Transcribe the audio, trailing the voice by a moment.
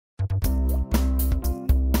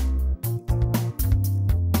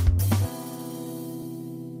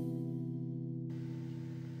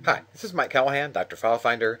Hi, this is Mike Callahan, Dr.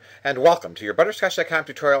 FileFinder, and welcome to your Butterscotch.com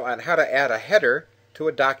tutorial on how to add a header to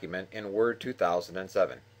a document in Word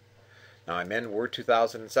 2007. Now I'm in Word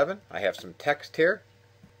 2007. I have some text here.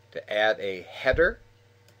 To add a header,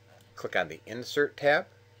 click on the Insert tab.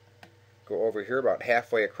 Go over here about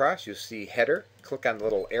halfway across. You'll see Header. Click on the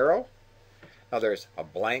little arrow. Now there's a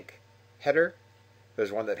blank header.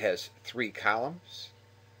 There's one that has 3 columns.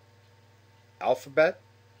 Alphabet.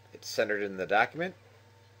 It's centered in the document.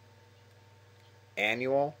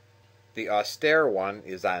 Annual. The austere one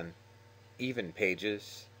is on even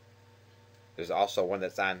pages. There's also one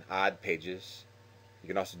that's on odd pages. You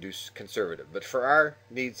can also do conservative. But for our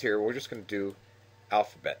needs here, we're just going to do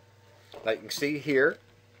alphabet. Now you can see here,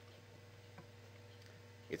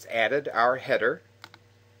 it's added our header.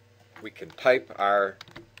 We can type our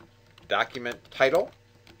document title.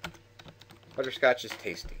 Butterscotch is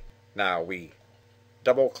tasty. Now we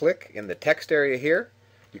double click in the text area here.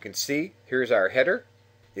 You can see here's our header.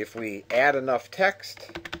 If we add enough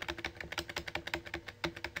text,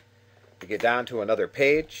 we get down to another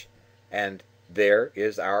page, and there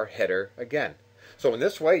is our header again. So in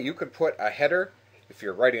this way, you could put a header if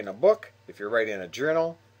you're writing a book, if you're writing a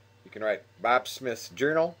journal. You can write Bob Smith's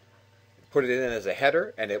journal, put it in as a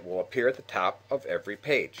header, and it will appear at the top of every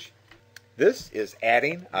page. This is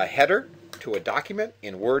adding a header to a document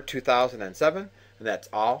in Word 2007, and that's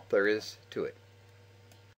all there is to it.